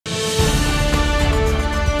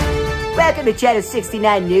Welcome to Channel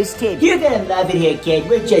 69 News Team. You're gonna love it here, kid.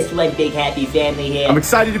 We're just one big happy family here. I'm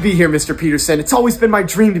excited to be here, Mr. Peterson. It's always been my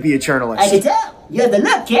dream to be a journalist. I can tell. You have the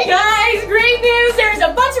look, kid. Guys, great news! There's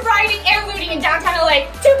a bunch of rioting and looting in downtown LA.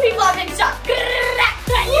 2 people have been shot.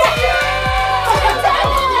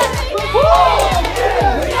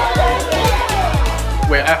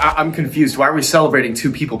 Wait, I'm confused. Why are we celebrating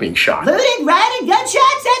 2 people being shot? Looting, rioting,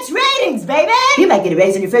 gunshots, that's ratings, baby! You might get a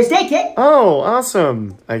raise on your first day, kid. Oh,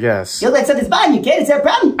 awesome, I guess. You'll let something spawn you, kid. Is there a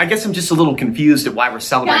problem? I guess I'm just a little confused at why we're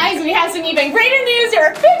celebrating. Guys, we have some even greater news. There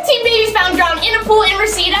are 15 babies found drowned in a pool in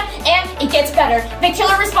Reseda, and it gets better. The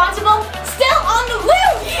killer responsible, still on the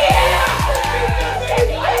loose!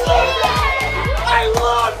 I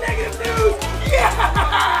love negative news!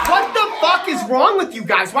 Yeah! What the fuck is wrong with you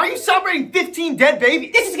guys? Why are you celebrating 15 dead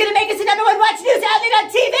babies? This is gonna make us the #1 watch news outlet on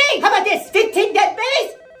TV! How about this? 15 dead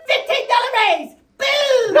babies? $15 raise!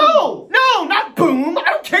 Boom! No, not boom! I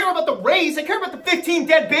don't care about the raise. I care about the 15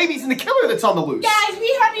 dead babies and the killer that's on the loose. Guys,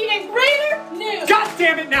 we have even greater news! God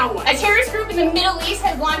damn it, now what? A terrorist group in the Middle East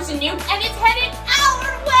has launched a nuke, and it's headed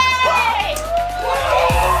our way!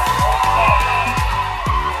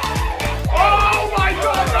 Oh my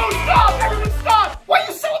god, no, stop! Everyone stop! Why are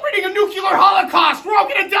you celebrating a nuclear holocaust? We're all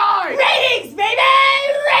gonna die! Ratings, baby!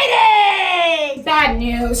 Ratings! Bad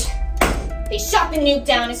news. They shot the nuke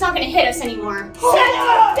down. It's not gonna hit us anymore. Shut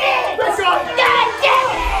up, bitch! Thank God! God damn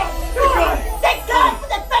it! Thank God! Thank God! What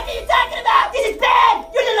the fuck are you talking about? This is bad!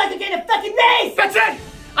 You're not allowed to get a fucking raise! That's it!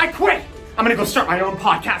 I quit! I'm gonna go start my own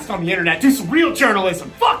podcast on the internet, do some real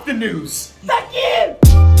journalism. Fuck the news! Fuck you!